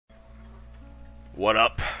What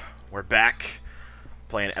up? We're back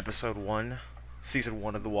playing episode 1, season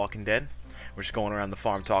 1 of The Walking Dead. We're just going around the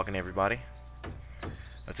farm talking to everybody.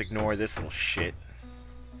 Let's ignore this little shit.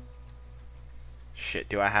 Shit,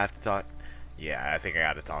 do I have to talk? Yeah, I think I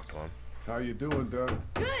gotta talk to him. How you doing, Doug?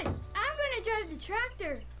 Good. I'm gonna drive the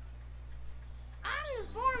tractor. I'm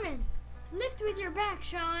the foreman. Lift with your back,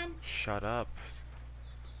 Sean. Shut up.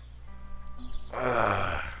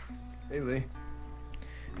 Hey, Lee.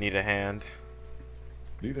 Need a hand?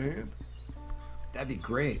 Need a hand? That'd be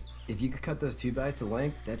great. If you could cut those 2x to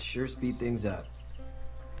length, that'd sure speed things up.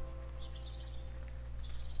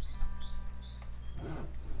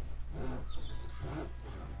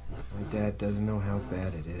 My dad doesn't know how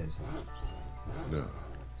bad it is. No,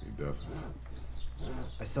 he doesn't.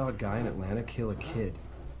 I saw a guy in Atlanta kill a kid.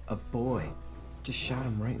 A boy. Just shot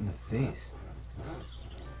him right in the face.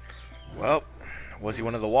 Well, was he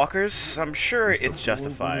one of the walkers? I'm sure Is the it's boy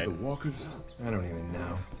justified. one of the walkers? I don't even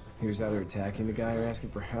know. He was either attacking the guy or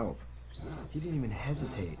asking for help. He didn't even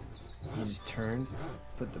hesitate. He just turned,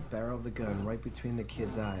 put the barrel of the gun right between the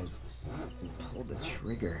kid's eyes, and pulled the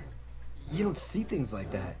trigger. You don't see things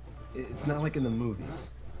like that. It's not like in the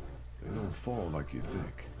movies. They don't fall like you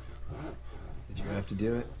think. Did you have to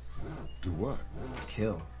do it? Do what?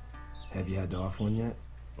 Kill. Have you had to off one yet?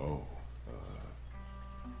 Oh,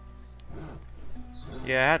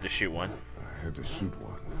 Yeah, I had to shoot one. I had to shoot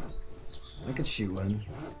one. I could shoot one,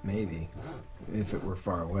 maybe, if it were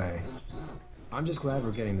far away. I'm just glad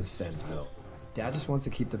we're getting this fence built. Dad just wants to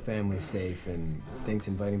keep the family safe and thinks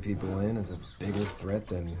inviting people in is a bigger threat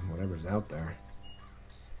than whatever's out there.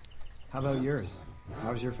 How about yours?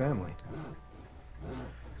 How's your family?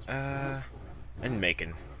 And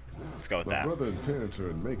Macon. Let's go with My that. brother and parents are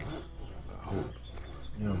in Macon. I hope.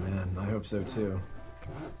 Oh man, I hope so too.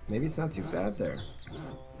 Maybe it's not too bad there.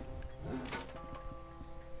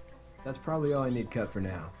 That's probably all I need cut for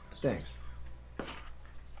now. Thanks.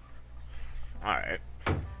 Alright.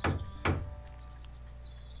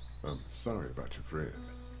 I'm sorry about your friend.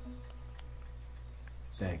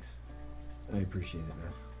 Thanks. I appreciate it,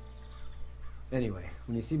 man. Anyway,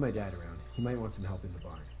 when you see my dad around, he might want some help in the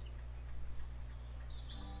barn.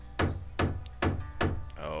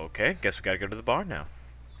 Okay, guess we gotta go to the barn now.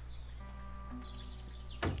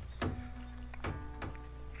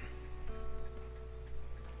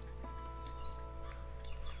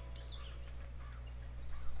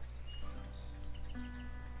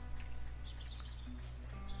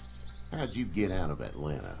 How'd you get out of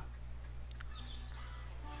Atlanta?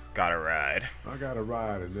 Got a ride. I got a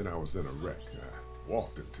ride and then I was in a wreck. I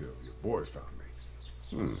walked until your boys found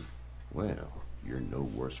me. Well, you're no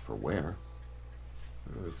worse for wear.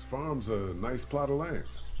 This farm's a nice plot of land.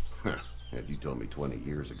 Huh. Had you told me 20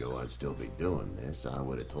 years ago I'd still be doing this, I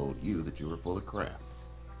would have told you that you were full of crap.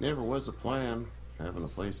 Never was a plan, having a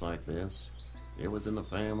place like this. It was in the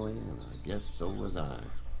family, and I guess so was I.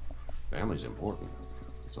 Family's important.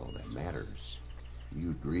 That's all that matters.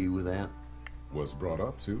 You agree with that? Was brought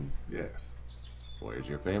up to, yes. Where's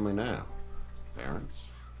your family now?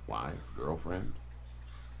 Parents? Wife? Girlfriend?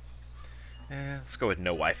 Let's go with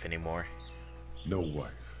no wife anymore. No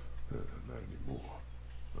wife. Not anymore.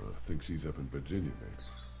 I think she's up in Virginia, maybe.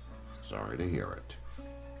 Sorry to hear it.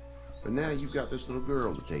 But now you've got this little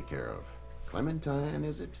girl to take care of. Clementine,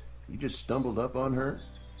 is it? You just stumbled up on her?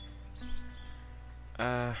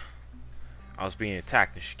 I was being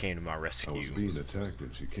attacked and she came to my I was rescue. being attacked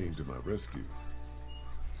and she came to my rescue.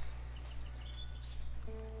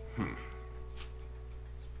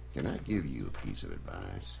 Can I give you a piece of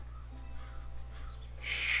advice?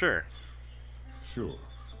 Sure. Sure.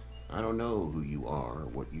 I don't know who you are or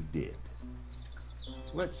what you did.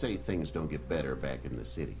 Let's say things don't get better back in the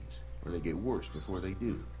cities, or they get worse before they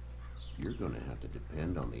do. You're gonna have to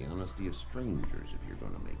depend on the honesty of strangers if you're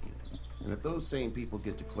gonna make it. And if those same people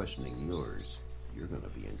get to questioning yours, you're gonna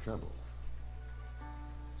be in trouble.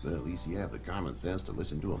 But at least you have the common sense to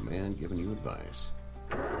listen to a man giving you advice.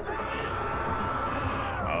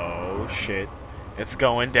 Oh shit. It's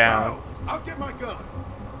going down. I'll get my gun.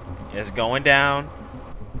 It's going down.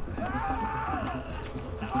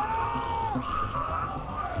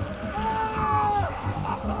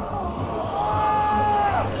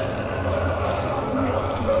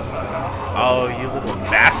 Oh, you little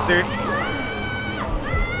bastard.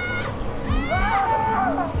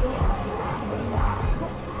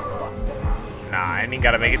 Nah, I ain't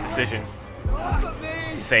gotta make a decision.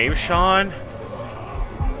 Save Sean? They're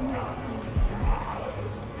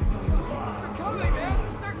coming,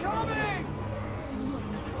 man! They're coming!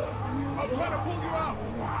 I'll try to pull you out.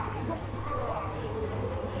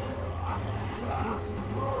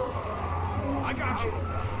 I got you.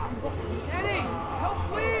 Eddie!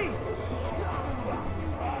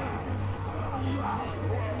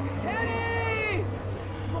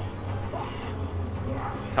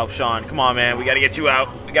 help Sean. Come on, man. We gotta get you out.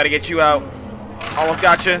 We gotta get you out. Almost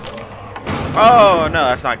got you. Oh, no,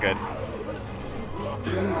 that's not good.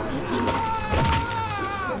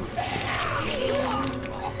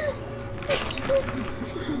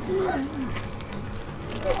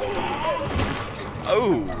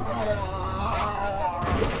 Oh.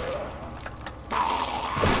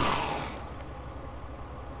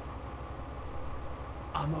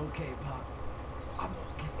 I'm okay, Pop. I'm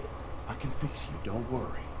okay. I can fix you, don't worry.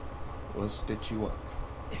 We'll stitch you up.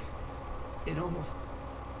 It almost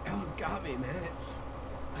got me, man.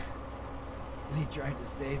 He tried to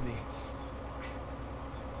save me.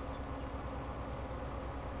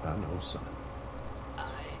 I know, son.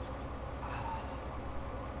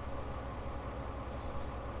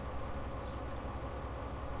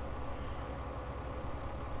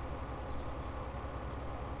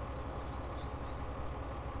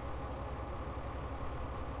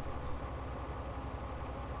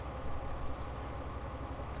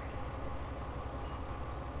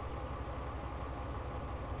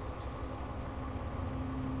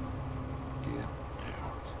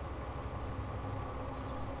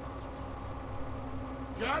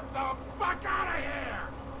 Get the fuck out of here!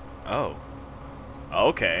 Oh.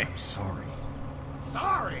 Okay. I'm sorry.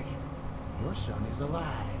 Sorry? Your son is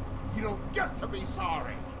alive. You don't get to be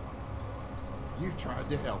sorry. You tried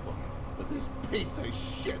to help him, but this piece of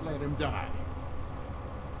shit let him die.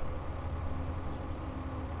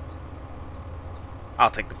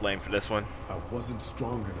 I'll take the blame for this one. I wasn't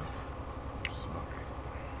strong enough. I'm sorry.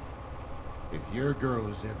 If your girl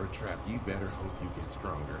is ever trapped, you better hope you get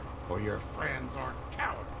stronger. Or your friends aren't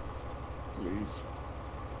cowards. Please.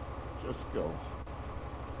 Just go.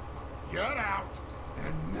 Get out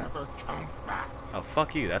and never come back. Oh,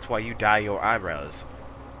 fuck you. That's why you dye your eyebrows.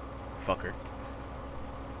 Fucker.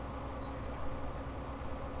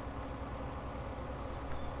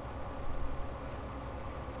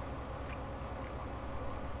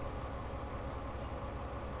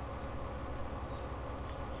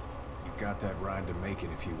 You've got that ride to make it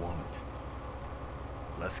if you want it.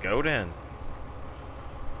 Let's go then.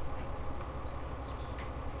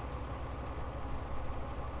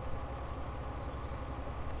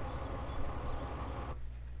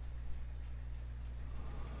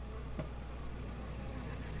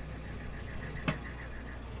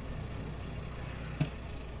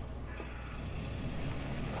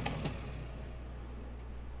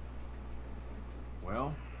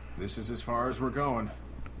 Well, this is as far as we're going.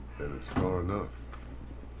 And it's far enough.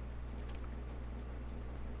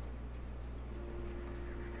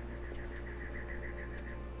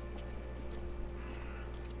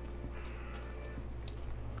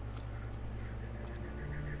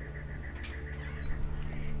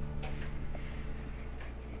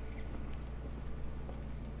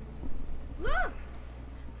 Look!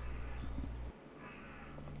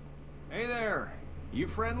 Hey there! You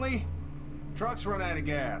friendly? Truck's run out of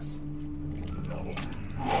gas.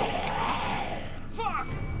 Fuck!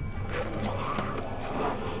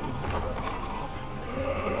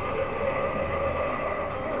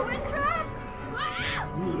 We're trapped!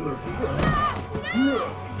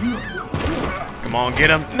 No! Come on,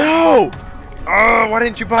 get him. No! Oh, why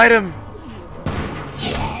didn't you bite him?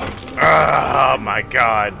 Oh, my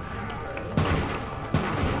God.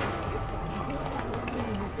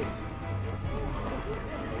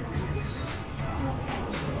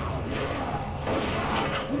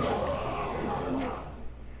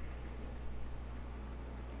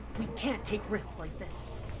 We can't take risks like this.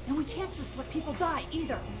 And we can't just let people die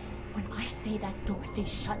either. When I say that door stays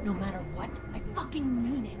shut no matter what, I fucking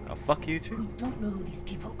mean it. Oh, fuck you We too. don't know who these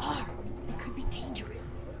people are. They could be dangerous.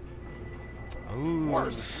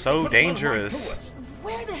 Ooh, so dangerous.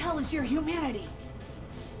 Where the hell is your humanity?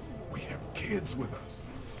 We have kids with us.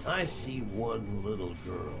 I see one little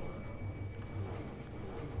girl.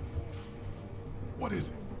 What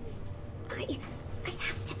is it? I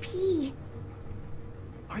have to pee.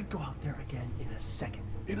 I'd go out there again in a second.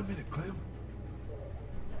 In a minute, Clem.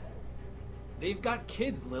 They've got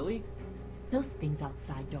kids, Lily. Those things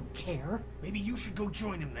outside don't care. Maybe you should go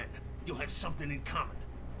join him then. You'll have something in common.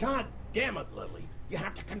 God damn it, Lily. You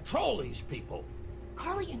have to control these people.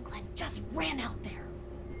 Carly and Glenn just ran out there.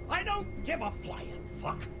 I don't give a flying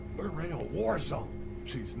fuck. We're in a war zone.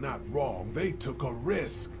 She's not wrong. They took a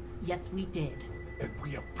risk. Yes, we did. And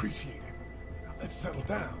we appreciate it. Now let's settle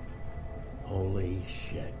down. Holy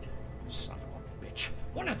shit. Son of a bitch.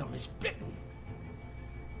 One of them is bitten.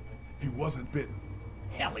 He wasn't bitten.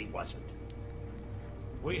 Hell, he wasn't.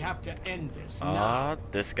 We have to end this Ah,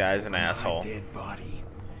 this guy's an asshole. My dead body.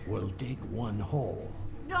 We'll dig one hole.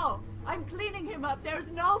 No, I'm cleaning him up.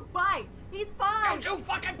 There's no bite. He's fine. Don't you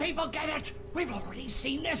fucking people get it? We've already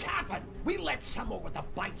seen this happen. We let someone with a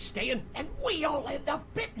bite stay in, and we all end up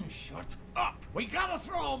bitten. Shut up. We gotta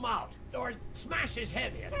throw him out, or smash his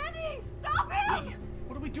head in. Kenny, stop him!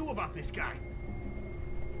 What do we do about this guy?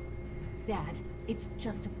 Dad, it's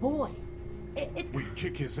just a boy. We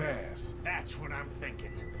kick his ass. That's what I'm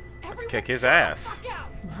thinking. Let's kick his ass.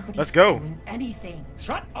 Nobody's Let's go. doing anything.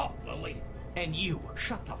 Shut up, Lily. And you,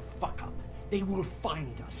 shut the fuck up. They will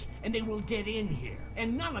find us, and they will get in here,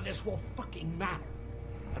 and none of this will fucking matter.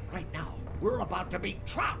 But right now, we're about to be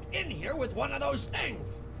trapped in here with one of those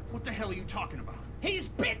things. What the hell are you talking about? He's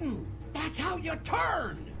bitten. That's how you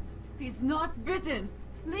turn. He's not bitten.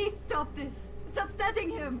 Please stop this. It's upsetting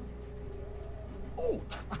him. Oh,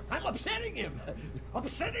 I'm upsetting him.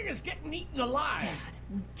 Upsetting is getting eaten alive. Dad,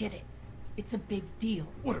 we get it. It's a big deal.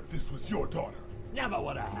 What if this was your daughter? Never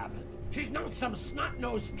would have happened. She's not some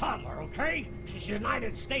snot-nosed toddler, okay? She's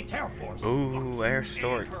United States Air Force. Ooh, Air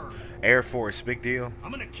Force, big deal.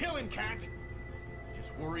 I'm gonna kill him, Cat.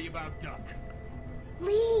 Just worry about Duck.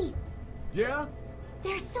 Lee, Yeah?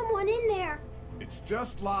 there's someone in there. It's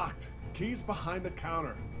just locked. Key's behind the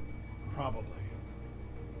counter. Probably.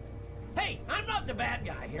 Hey, I'm not the bad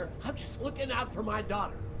guy here. I'm just looking out for my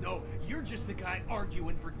daughter. No, you're just the guy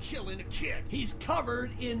arguing for killing a kid. He's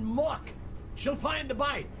covered in muck. She'll find the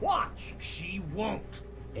bite. Watch. She won't.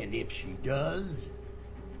 And if she does,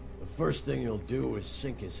 the first thing he'll do is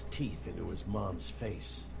sink his teeth into his mom's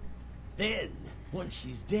face. Then, once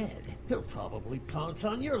she's dead, he'll probably pounce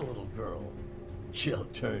on your little girl. She'll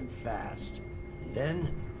turn fast. And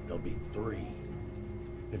then there'll be 3.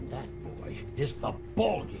 And that boy is the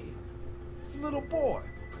ball game. It's a little boy.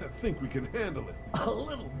 I think we can handle it. A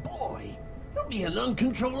little boy? He'll be an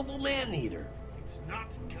uncontrollable man-eater. It's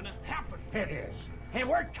not gonna happen. It is. And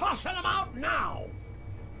we're tossing him out now.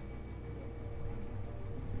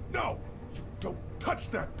 No! You don't touch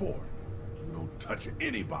that boy. You don't touch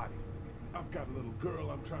anybody. I've got a little girl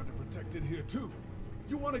I'm trying to protect in here, too.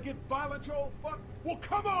 You want to get violent, you old fuck? Well,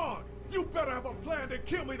 come on! You better have a plan to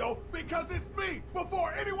kill me, though, because it's me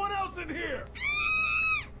before anyone else in here!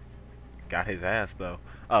 Got his ass, though.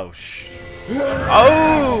 Oh,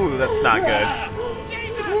 Oh, that's not good.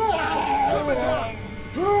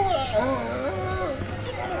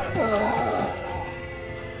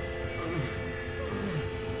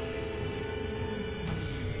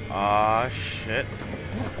 Aw, shit.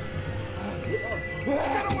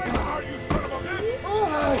 Get away from her, you son of a bitch!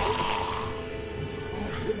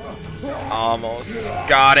 Almost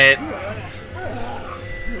got it.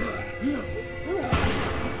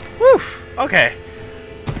 Woof. Okay.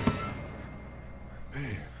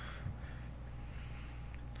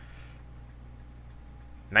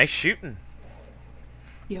 Nice shooting.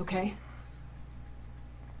 You okay?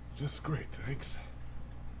 Just great, thanks.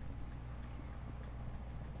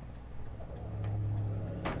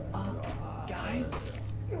 Guys?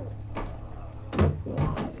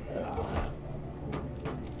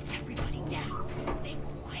 Everybody down. Stay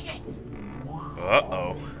quiet.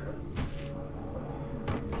 Uh-oh.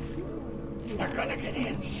 They're gonna get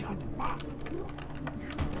in. Shut up.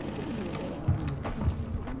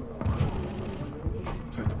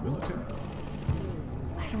 Is that the military?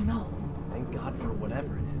 I don't know. Thank God for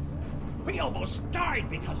whatever it is. We almost died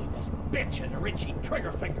because of this bitch and Richie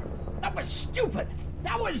Triggerfinger. That was stupid.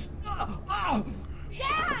 That was... Dad!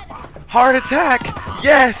 Heart attack!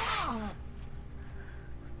 Yes!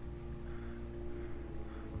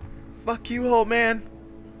 Fuck you, old man.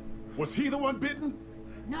 Was he the one bitten?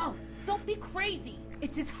 No, don't be crazy.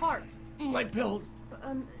 It's his heart. My pills.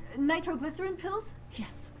 Nitroglycerin pills?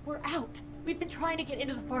 Yes, we're out. We've been trying to get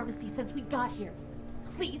into the pharmacy since we got here.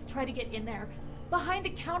 Please try to get in there. Behind the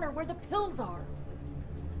counter where the pills are.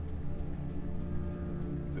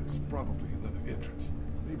 There's probably another entrance.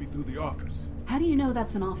 Maybe through the office. How do you know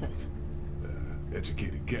that's an office?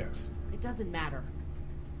 Educated guess. It doesn't matter.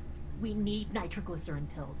 We need nitroglycerin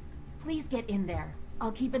pills. Please get in there.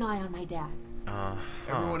 I'll keep an eye on my dad.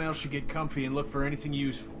 Everyone else should get comfy and look for anything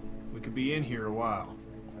useful. We could be in here a while.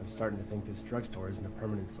 I'm starting to think this drugstore isn't a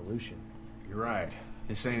permanent solution. You're right.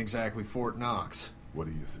 This ain't exactly Fort Knox. What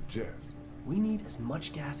do you suggest? We need as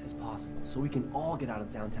much gas as possible so we can all get out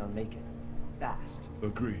of downtown Macon. Fast.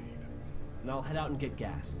 Agreed. And I'll head out and get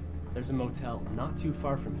gas. There's a motel not too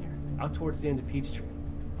far from here, out towards the end of Peachtree.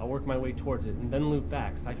 I'll work my way towards it and then loop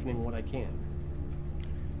back, siphoning what I can.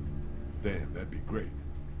 Damn, that'd be great.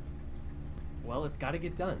 Well, it's gotta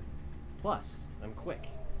get done. Plus, I'm quick,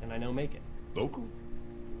 and I know Macon. Local?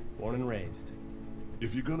 Born and raised.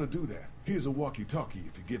 If you're gonna do that, here's a walkie-talkie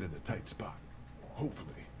if you get in a tight spot.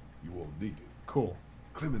 Hopefully, you won't need it. Cool.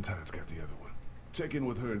 Clementine's got the other one. Check in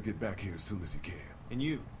with her and get back here as soon as you can. And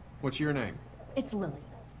you, what's your name? It's Lily.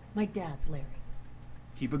 My dad's Larry.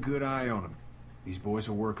 Keep a good eye on him. These boys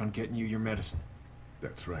will work on getting you your medicine.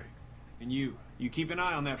 That's right. And you keep an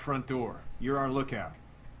eye on that front door. You're our lookout.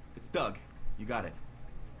 It's Doug. You got it.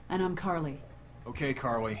 And I'm Carly. Okay,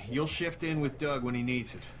 Carly. You'll shift in with Doug when he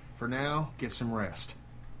needs it. For now, get some rest.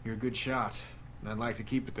 You're a good shot, and I'd like to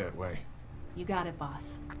keep it that way. You got it,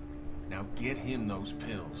 boss. Now get him those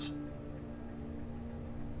pills.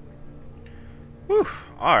 Whew.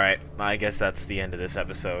 Alright, I guess that's the end of this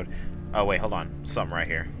episode. Oh, wait, hold on. Something right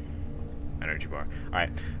here. Energy bar.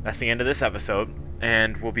 Alright, that's the end of this episode,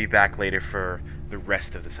 and we'll be back later for the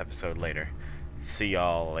rest of this episode later. See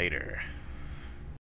y'all later.